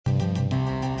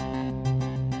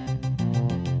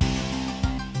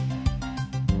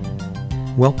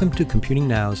Welcome to Computing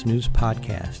Now's news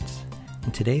podcasts.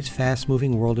 In today's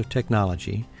fast-moving world of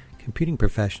technology, computing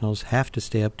professionals have to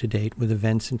stay up to date with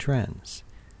events and trends.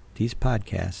 These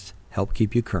podcasts help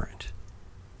keep you current.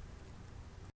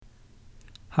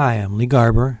 Hi, I'm Lee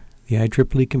Garber, the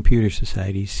IEEE Computer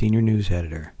Society's Senior News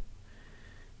Editor.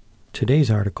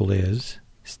 Today's article is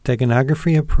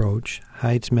Steganography Approach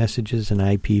Hides Messages in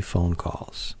IP Phone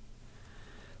Calls.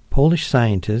 Polish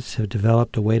scientists have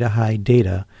developed a way to hide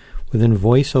data within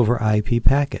voice-over IP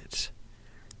packets,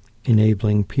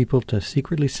 enabling people to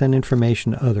secretly send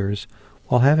information to others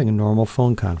while having a normal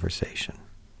phone conversation.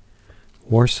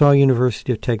 Warsaw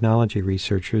University of Technology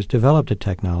researchers developed a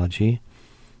technology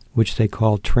which they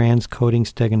call transcoding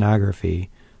steganography,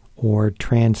 or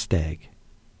TransSteg.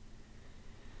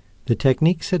 The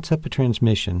technique sets up a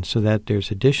transmission so that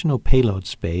there's additional payload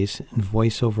space in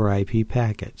voice-over IP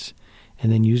packets,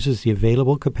 and then uses the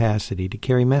available capacity to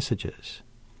carry messages.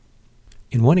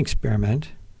 In one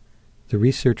experiment, the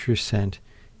researchers sent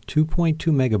 2.2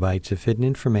 megabytes of hidden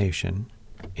information,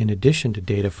 in addition to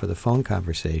data for the phone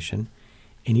conversation,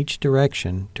 in each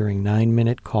direction during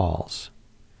 9-minute calls.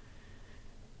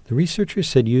 The researchers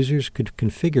said users could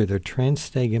configure their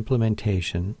TransSteg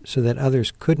implementation so that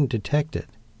others couldn't detect it.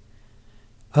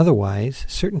 Otherwise,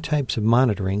 certain types of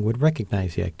monitoring would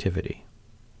recognize the activity.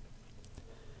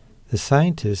 The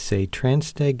scientists say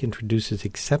TransSteg introduces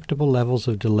acceptable levels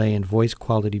of delay and voice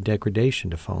quality degradation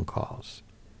to phone calls.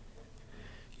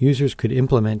 Users could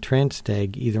implement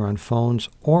TransSteg either on phones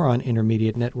or on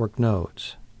intermediate network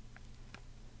nodes.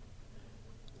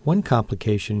 One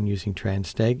complication in using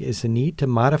TransSteg is the need to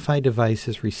modify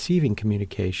devices receiving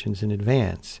communications in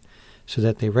advance so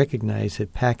that they recognize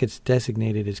that packets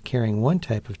designated as carrying one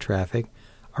type of traffic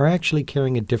are actually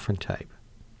carrying a different type.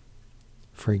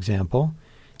 For example,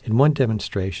 in one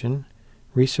demonstration,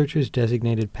 researchers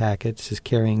designated packets as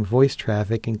carrying voice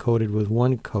traffic encoded with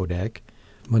one codec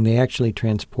when they actually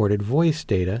transported voice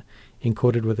data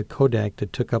encoded with a codec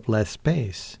that took up less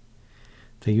space.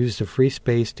 They used the free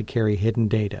space to carry hidden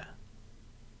data.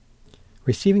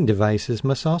 Receiving devices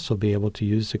must also be able to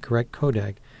use the correct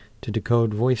codec to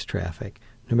decode voice traffic,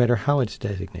 no matter how it's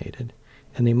designated,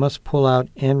 and they must pull out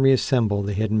and reassemble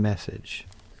the hidden message.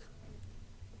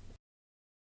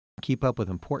 Keep up with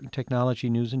important technology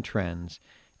news and trends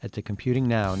at the Computing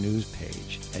Now news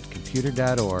page at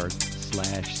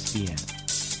computer.org/cn.